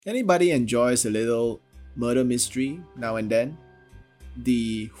Anybody enjoys a little murder mystery now and then?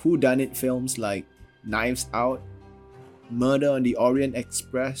 The whodunit films like Knives Out, Murder on the Orient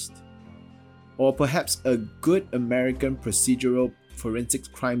Express, or perhaps a good American procedural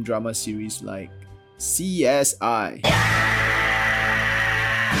forensic crime drama series like CSI.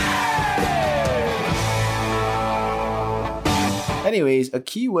 Anyways, a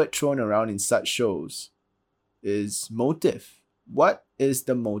key word thrown around in such shows is motive. What is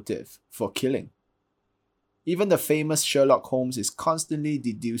the motive for killing? Even the famous Sherlock Holmes is constantly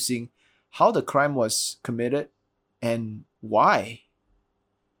deducing how the crime was committed and why.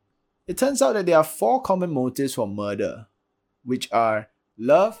 It turns out that there are four common motives for murder, which are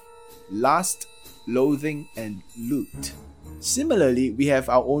love, lust, loathing, and loot. Similarly, we have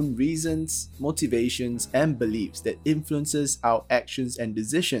our own reasons, motivations, and beliefs that influences our actions and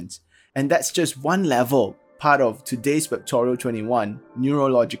decisions. And that's just one level, part of today's Webtorial 21,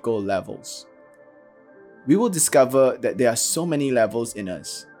 neurological levels. We will discover that there are so many levels in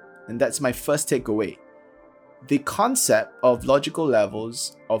us, and that's my first takeaway. The concept of logical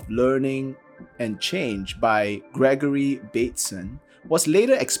levels of learning and change by Gregory Bateson was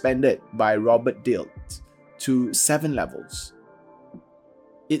later expanded by Robert Dilts to 7 levels.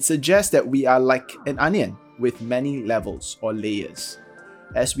 It suggests that we are like an onion with many levels or layers.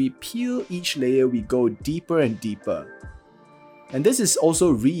 As we peel each layer, we go deeper and deeper. And this is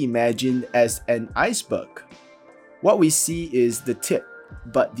also reimagined as an iceberg. What we see is the tip,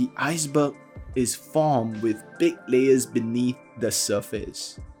 but the iceberg is formed with big layers beneath the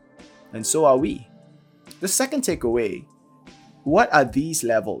surface. And so are we. The second takeaway, what are these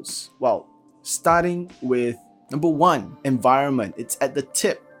levels? Well, starting with number 1, environment. It's at the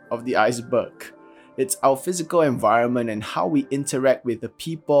tip of the iceberg. It's our physical environment and how we interact with the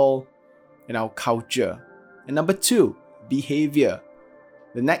people and our culture. And number 2, behavior.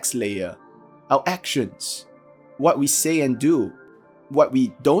 The next layer, our actions. What we say and do, what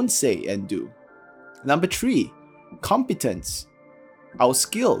we don't say and do. Number 3, competence. Our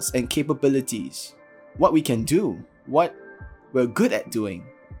skills and capabilities. What we can do, what we're good at doing.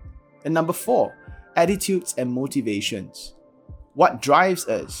 And number 4, attitudes and motivations. What drives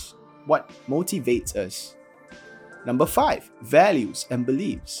us? What motivates us? Number 5, values and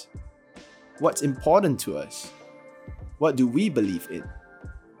beliefs. What's important to us? What do we believe in?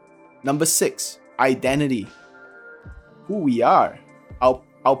 Number 6, identity. Who we are,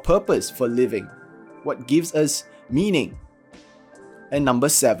 our purpose for living, what gives us meaning. And number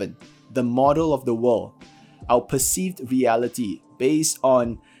 7, the model of the world, our perceived reality based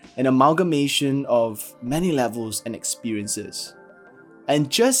on an amalgamation of many levels and experiences. And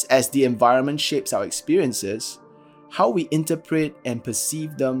just as the environment shapes our experiences, how we interpret and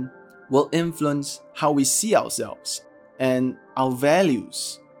perceive them will influence how we see ourselves and our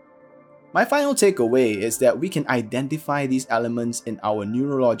values. My final takeaway is that we can identify these elements in our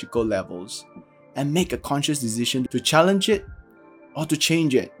neurological levels and make a conscious decision to challenge it or to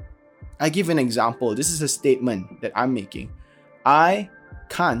change it. I give an example. This is a statement that I'm making. I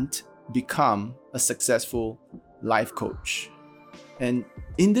can't become a successful life coach. And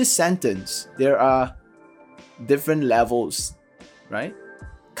in this sentence, there are different levels, right?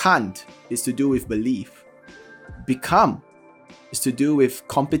 Can't is to do with belief. Become is to do with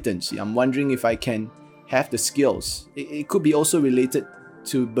competency. I'm wondering if I can have the skills. It could be also related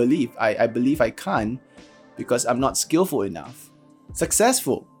to belief. I believe I can't because I'm not skillful enough.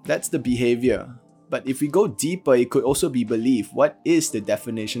 Successful, that's the behavior. But if we go deeper, it could also be belief. What is the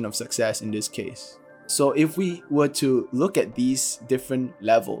definition of success in this case? So if we were to look at these different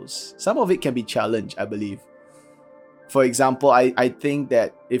levels, some of it can be challenged, I believe. For example, I think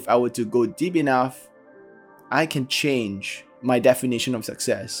that if I were to go deep enough, I can change my definition of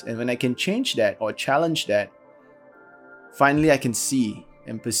success. And when I can change that or challenge that, finally I can see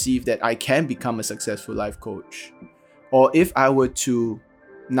and perceive that I can become a successful life coach. Or if I were to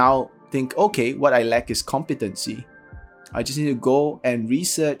now think, okay, what I lack is competency. I just need to go and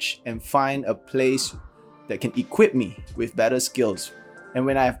research and find a place that can equip me with better skills. And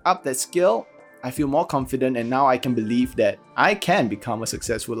when I have upped that skill, I feel more confident and now I can believe that I can become a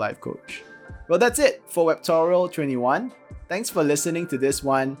successful life coach. Well, that's it for Webtorial 21. Thanks for listening to this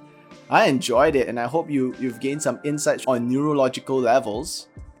one. I enjoyed it and I hope you've gained some insights on neurological levels.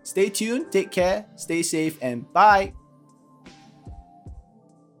 Stay tuned, take care, stay safe, and bye!